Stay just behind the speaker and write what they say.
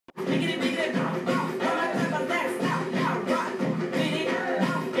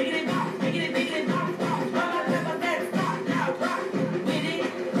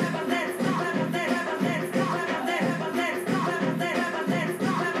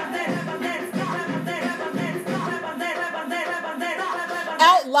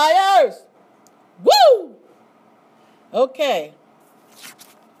Outliers! Woo! Okay.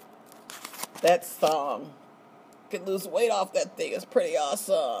 That song. Could lose weight off that thing. It's pretty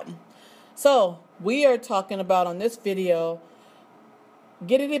awesome. So, we are talking about on this video,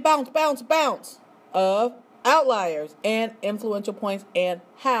 Giddity bounce, bounce, bounce of outliers and influential points and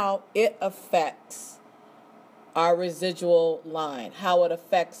how it affects our residual line, how it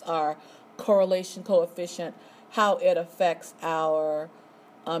affects our correlation coefficient, how it affects our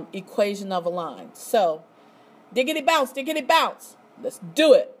equation of a line. So, diggity bounce. Let's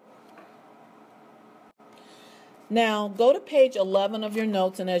do it. Now, go to page 11 of your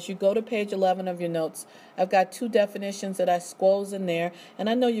notes, and as you go to page 11 of your notes, I've got two definitions that I squoze in there, and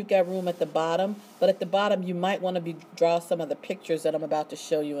I know you've got room at the bottom, but at the bottom you might want to draw some of the pictures that I'm about to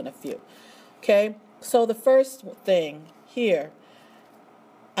show you in a few. Okay, so the first thing here,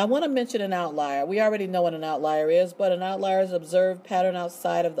 I want to mention an outlier. We already know what an outlier is, but an outlier is an observed pattern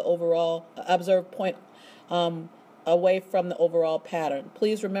outside of the overall, observed point away from the overall pattern.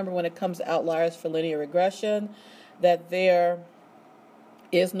 Please remember when it comes to outliers for linear regression, that there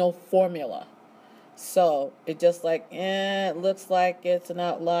is no formula. So it just like, it looks like it's an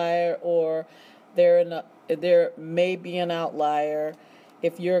outlier, or there may be an outlier.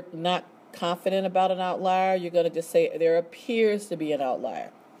 If you're not confident about an outlier, you're going to just say there appears to be an outlier.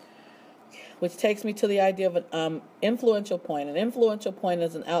 Which takes me to the idea of an influential point. An influential point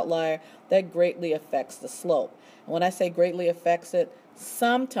is an outlier that greatly affects the slope. And when I say greatly affects it,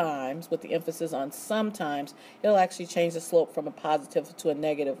 sometimes, with the emphasis on sometimes, it'll actually change the slope from a positive to a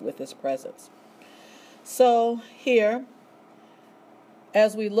negative with its presence. So here,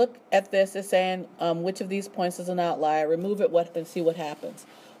 as we look at this, it's saying which of these points is an outlier. Remove it and see what happens.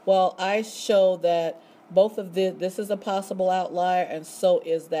 Well, I show that both of this is a possible outlier, and so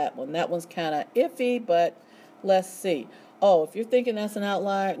is that one. That one's kind of iffy, but let's see. Oh, if you're thinking that's an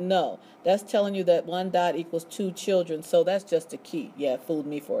outlier, no. That's telling you that 1 dot equals 2 children, so that's just a key. Yeah, it fooled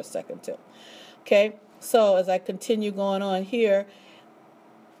me for a second, too. Okay, so as I continue going on here,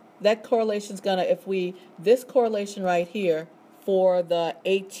 that correlation's going to, this correlation right here for the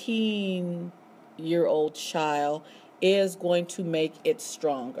 18-year-old child is going to make it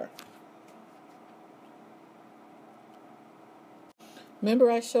stronger.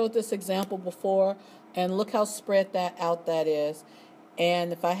 Remember I showed this example before, and look how spread that out that is.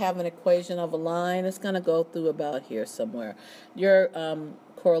 And if I have an equation of a line, it's going to go through about here somewhere. Your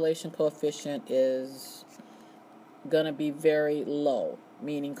correlation coefficient is going to be very low,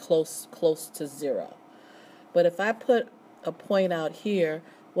 meaning close to 0. But if I put a point out here,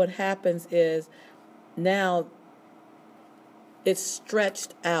 what happens is now it's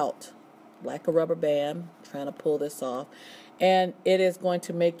stretched out like a rubber band, trying to pull this off, and it is going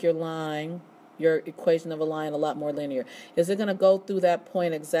to make your line, your equation of a line, a lot more linear. Is it going to go through that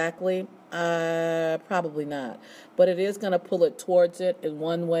point exactly? Probably not. But it is going to pull it towards it in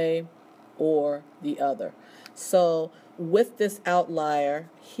one way or the other. So with this outlier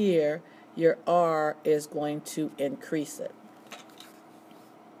here, your R is going to increase it.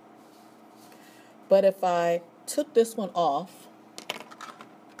 But if I took this one off,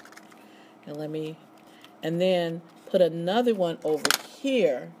 and then put another one over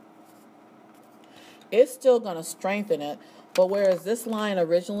here, it's still going to strengthen it. But whereas this line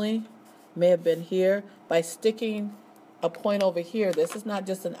originally may have been here, by sticking a point over here, this is not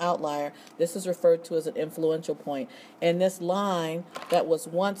just an outlier, this is referred to as an influential point. And this line that was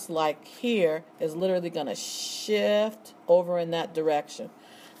once like here is literally going to shift over in that direction.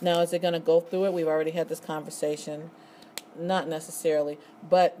 Now, is it going to go through it? We've already had this conversation. Not necessarily,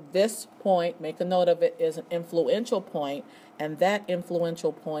 but this point, make a note of it, is an influential point, and that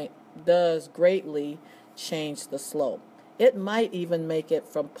influential point does greatly change the slope. It might even make it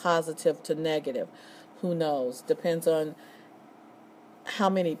from positive to negative. Who knows? Depends on how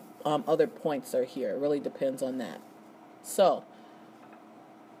many other points are here. It really depends on that. So,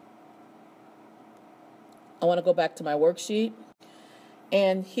 I want to go back to my worksheet.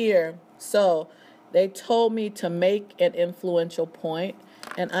 And here, so they told me to make an influential point,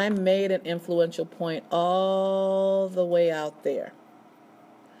 and I made an influential point all the way out there.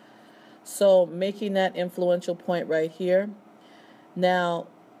 So making that influential point right here, now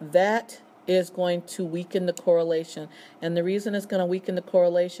that is going to weaken the correlation. And the reason it's going to weaken the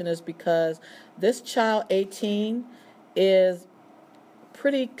correlation is because this child 18 is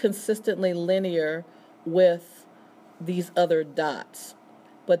pretty consistently linear with these other dots.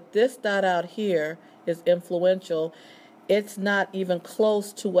 But this dot out here is influential. It's not even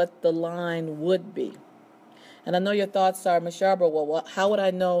close to what the line would be. And I know your thoughts are, Ms. Yarbrough, well, how would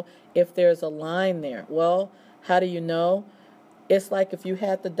I know if there's a line there? Well, how do you know? It's like if you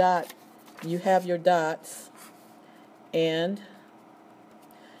had the dot, you have your dots, and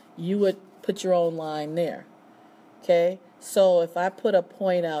you would put your own line there. Okay? So if I put a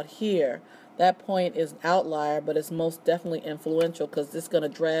point out here, that point is an outlier, but it's most definitely influential because it's going to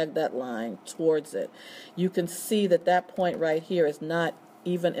drag that line towards it. You can see that that point right here is not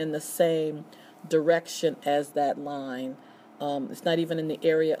even in the same direction as that line. It's not even in the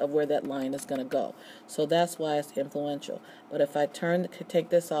area of where that line is going to go. So that's why it's influential. But if I take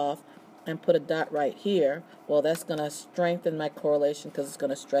this off and put a dot right here, well, that's going to strengthen my correlation because it's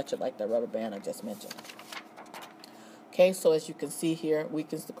going to stretch it like the rubber band I just mentioned. Okay, so as you can see here, it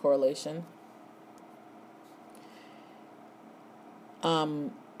weakens the correlation.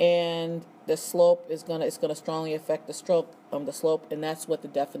 And the slope is it's gonna strongly affect the slope, and that's what the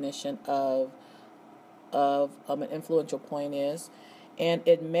definition of an influential point is. And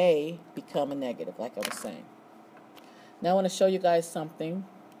it may become a negative, like I was saying. Now I want to show you guys something.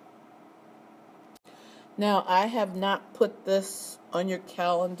 Now I have not put this on your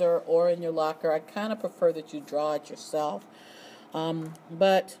calendar or in your locker. I kind of prefer that you draw it yourself,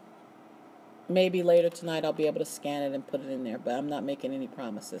 but maybe later tonight I'll be able to scan it and put it in there, but I'm not making any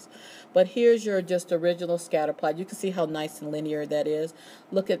promises. But here's your just original scatter plot. You can see how nice and linear that is.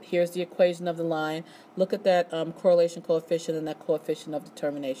 Here's the equation of the line. Look at that correlation coefficient and that coefficient of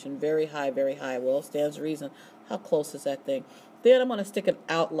determination. Very high, very high. Well, it stands to reason. How close is that thing? Then I'm going to stick an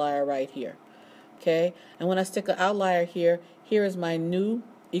outlier right here. Okay? And when I stick an outlier here, here is my new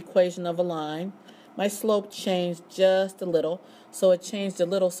equation of a line. My slope changed just a little. So it changed a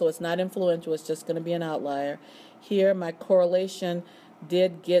little, so it's not influential. It's just going to be an outlier. Here, my correlation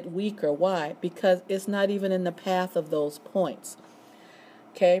did get weaker. Why? Because it's not even in the path of those points.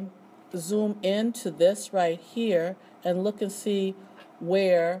 Okay? Zoom into this right here and look and see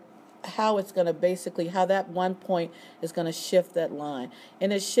how it's going to basically, how that one point is going to shift that line.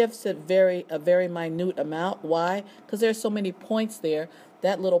 And it shifts it a very minute amount. Why? Because there's so many points there.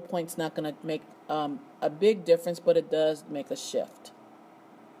 That little point's not going to make a big difference, but it does make a shift.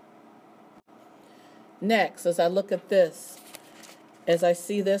 Next, as I look at this, as I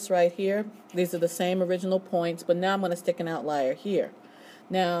see this right here, these are the same original points, but now I'm going to stick an outlier here.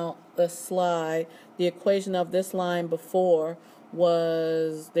 Now, let's slide. The equation of this line before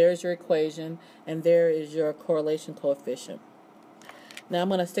was, there's your equation, and there is your correlation coefficient. Now I'm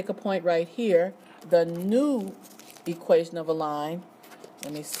going to stick a point right here. The new equation of a line,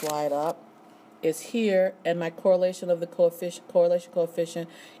 let me slide up, is here, and my correlation of the correlation coefficient,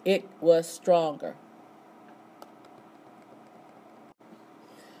 it was stronger.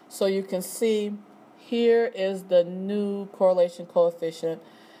 So you can see here is the new correlation coefficient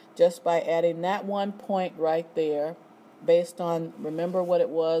just by adding that one point right there, based on, remember what it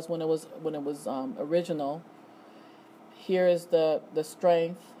was when it was original. Here is the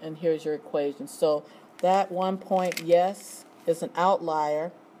strength, and here's your equation. So that one point, yes, is an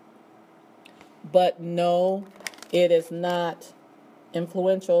outlier. But no, it is not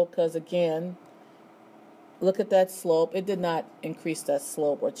influential because, again, look at that slope. It did not increase that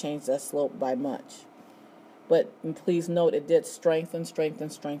slope or change that slope by much. But please note, it did strengthen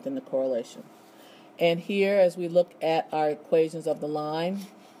the correlation. And here, as we look at our equations of the line,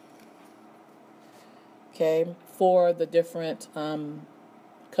 okay, for the different,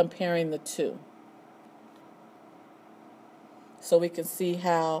 comparing the two. So we can see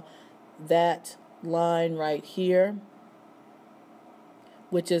how that line right here,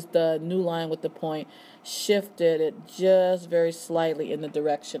 which is the new line with the point, shifted it just very slightly in the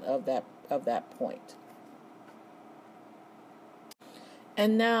direction of that point.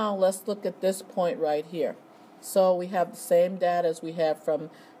 And now let's look at this point right here. So we have the same data as we have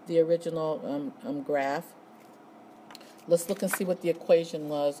from the original graph. Let's look and see what the equation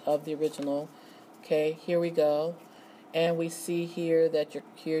was of the original. Okay, here we go. And we see here that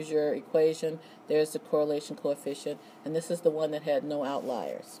here's your equation, there's the correlation coefficient, and this is the one that had no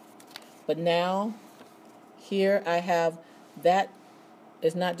outliers. But now, here I have, that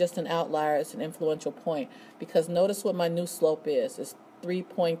is not just an outlier, it's an influential point. Because notice what my new slope is. It's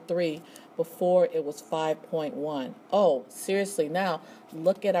 3.3, before it was 5.1. Oh, seriously, now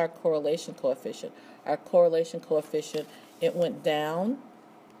look at our correlation coefficient. Our correlation coefficient, it went down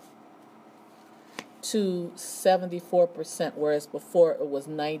to 74%, whereas before it was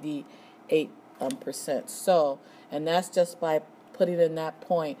 98%. So, and that's just by putting in that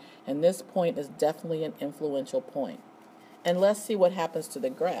point, and this point is definitely an influential point. And let's see what happens to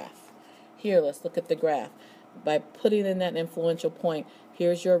the graph. Here, let's look at the graph. By putting in that influential point,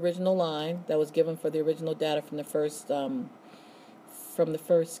 here's your original line that was given for the original data from the first from the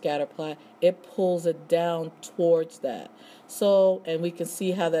first scatter plot, it pulls it down towards that. So, and we can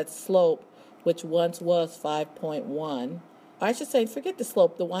see how that slope, which once was 5.1, I should say, forget the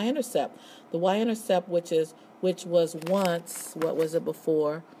slope, the y-intercept. The y-intercept, which was once, what was it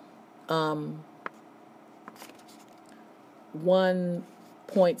before?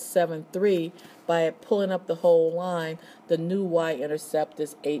 1.73. By it pulling up the whole line, the new y-intercept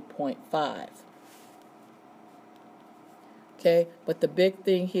is 8.5. Okay, but the big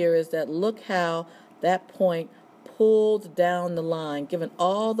thing here is that look how that point pulled down the line, given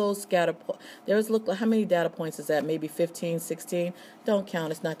all those scatter points. Look, how many data points is that? Maybe 15, 16? Don't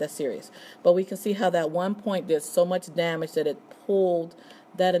count, it's not that serious. But we can see how that one point did so much damage that it pulled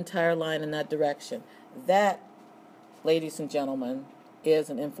that entire line in that direction. That, ladies and gentlemen,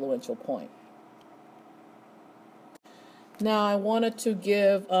 is an influential point. Now, I wanted to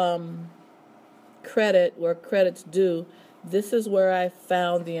give credit where credit's due. This is where I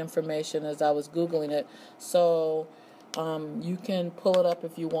found the information as I was Googling it. So you can pull it up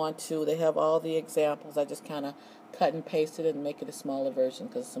if you want to. They have all the examples. I just kind of cut and pasted it and make it a smaller version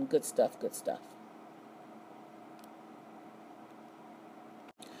because some good stuff, good stuff.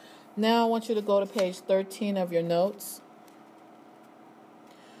 Now I want you to go to page 13 of your notes.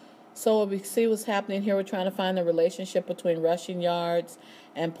 So we see what's happening here. We're trying to find the relationship between rushing yards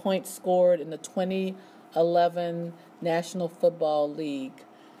and points scored in the 2011 National Football League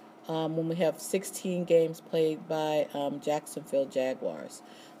when we have 16 games played by Jacksonville Jaguars.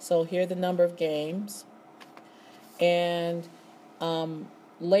 So here are the number of games. And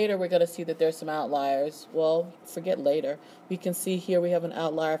later we're going to see that there's some outliers. Well, forget later. We can see here we have an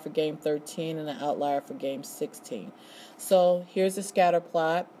outlier for game 13 and an outlier for game 16. So here's the scatter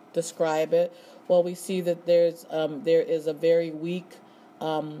plot. Describe it. Well, we see that there is a very weak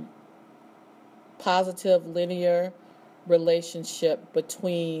positive linear relationship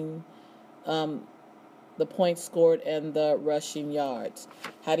between the points scored and the rushing yards.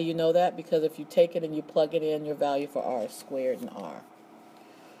 How do you know that? Because if you take it and you plug it in, your value for R is squared in R.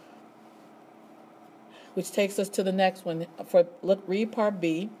 Which takes us to the next one. Read part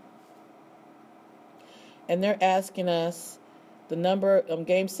B. And they're asking us the number,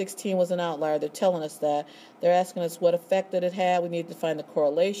 game 16 was an outlier. They're telling us that. They're asking us what effect did it have. We needed to find the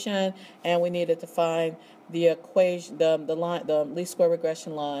correlation, and we needed to find the equation, the line, the least square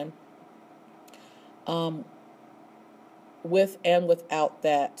regression line, with and without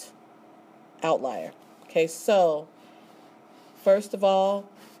that outlier. Okay, so first of all,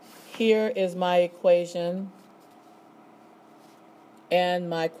 here is my equation and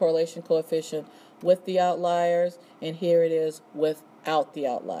my correlation coefficient with the outliers, and here it is without the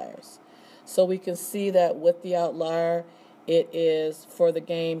outliers. So we can see that with the outlier, it is for the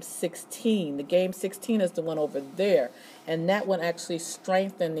game 16. The game 16 is the one over there, and that one actually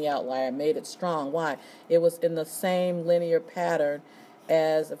strengthened the outlier, made it strong. Why? It was in the same linear pattern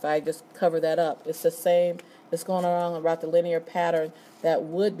as, if I just cover that up, it's the same, it's going around about the linear pattern that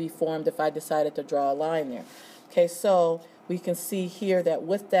would be formed if I decided to draw a line there. Okay, so we can see here that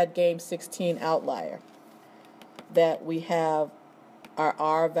with that game 16 outlier, that we have our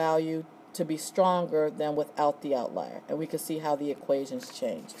R value to be stronger than without the outlier. And we can see how the equations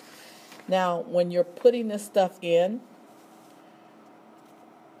changed. Now, when you're putting this stuff in,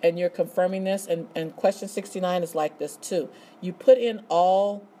 and you're confirming this, and question 69 is like this too. You put in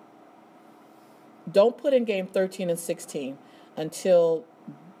all, don't put in game 13 and 16 until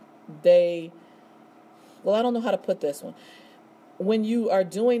they, well, I don't know how to put this one. When you are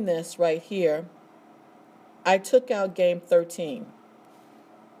doing this right here, I took out game 13.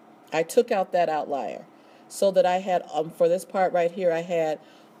 I took out that outlier so that I had, for this part right here, I had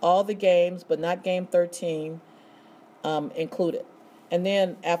all the games, but not game 13 included. And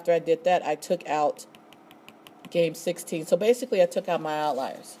then after I did that, I took out game 16. So basically, I took out my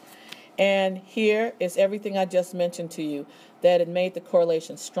outliers. And here is everything I just mentioned to you, that it made the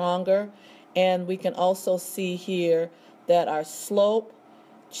correlation stronger. And we can also see here that our slope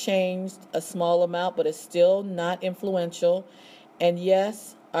changed a small amount, but it's still not influential. And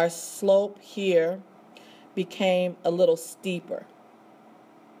yes, our slope here became a little steeper.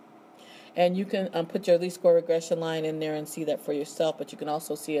 And you can put your least square regression line in there and see that for yourself, but you can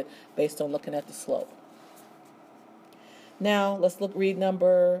also see it based on looking at the slope. Now, let's read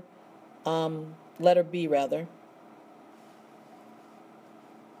letter B rather.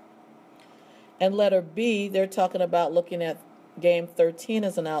 And letter B, they're talking about looking at game 13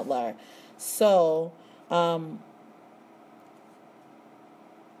 as an outlier. So,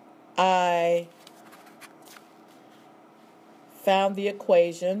 I found the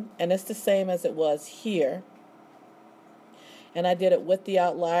equation, and it's the same as it was here. And I did it with the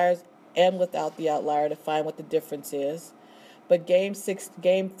outliers and without the outlier to find what the difference is. But game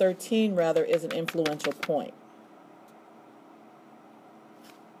 13 rather, is an influential point.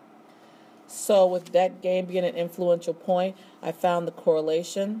 So with that game being an influential point, I found the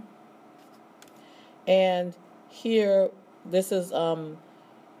correlation. And here, this is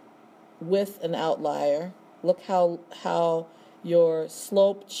with an outlier. Look how your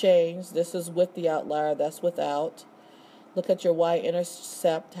slope changed. This is with the outlier, that's without. Look at your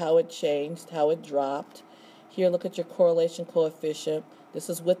y-intercept, how it changed, how it dropped. Here, look at your correlation coefficient. This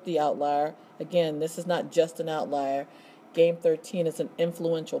is with the outlier. Again, this is not just an outlier. Game 13 is an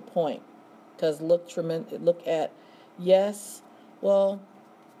influential point. Because look at, yes, well,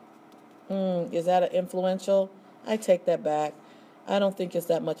 is that an influential? I take that back. I don't think it's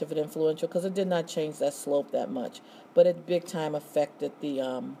that much of an influential because it did not change that slope that much. But it big time affected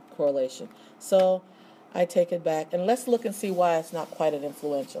the correlation. So I take it back. And let's look and see why it's not quite an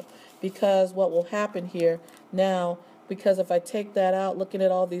influential. Because what will happen here now, because if I take that out, looking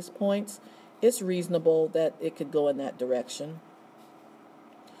at all these points, it's reasonable that it could go in that direction.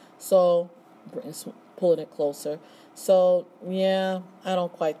 So, pulling it closer. So, yeah, I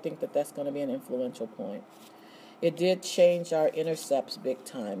don't quite think that that's going to be an influential point. It did change our intercepts big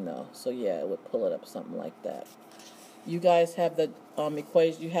time, though. So, yeah, it would pull it up something like that. You guys have the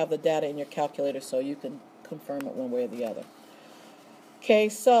equation, you have the data in your calculator, so you can confirm it one way or the other. Okay,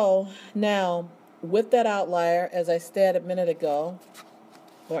 so now with that outlier, as I said a minute ago,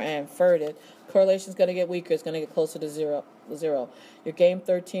 or I inferred it, correlation is going to get weaker. It's going to get closer to zero. Your game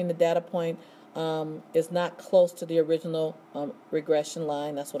 13, the data point, is not close to the original regression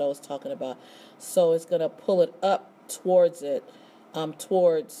line. That's what I was talking about. So it's going to pull it up towards it,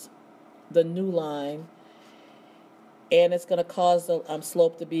 towards the new line, and it's going to cause the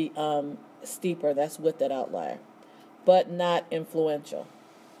slope to be steeper. That's with that outlier, but not influential.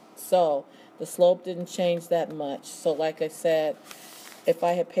 So the slope didn't change that much. So like I said, if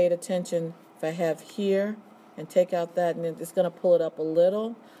I had paid attention, if I have here and take out that, and it's going to pull it up a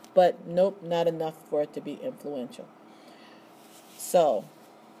little, but nope, not enough for it to be influential. So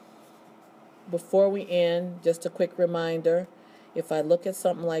before we end, just a quick reminder, if I look at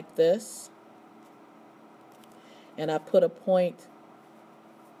something like this and I put a point,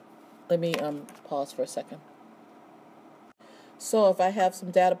 let me pause for a second. So if I have some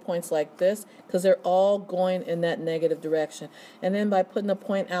data points like this, because they're all going in that negative direction, and then by putting a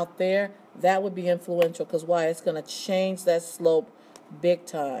point out there, that would be influential, because why? It's going to change that slope big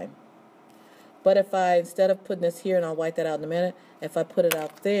time. But if I, instead of putting this here, and I'll wipe that out in a minute, if I put it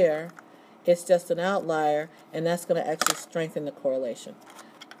out there, it's just an outlier, and that's going to actually strengthen the correlation.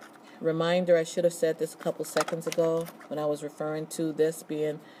 Reminder, I should have said this a couple seconds ago when I was referring to this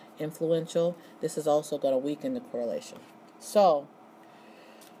being influential. This is also going to weaken the correlation. So,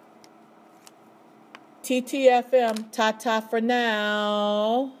 TTFM, ta-ta for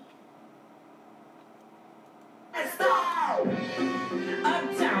now. Let's go!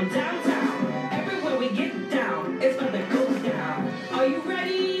 Uptown, downtown, everywhere we get down, it's gonna go down. Are you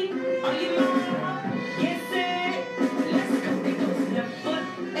ready? Are you not? Get set, let's go. It goes left foot,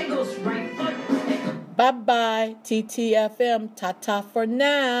 it goes right foot. Bye-bye, TTFM, ta-ta for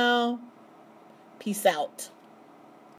now. Peace out.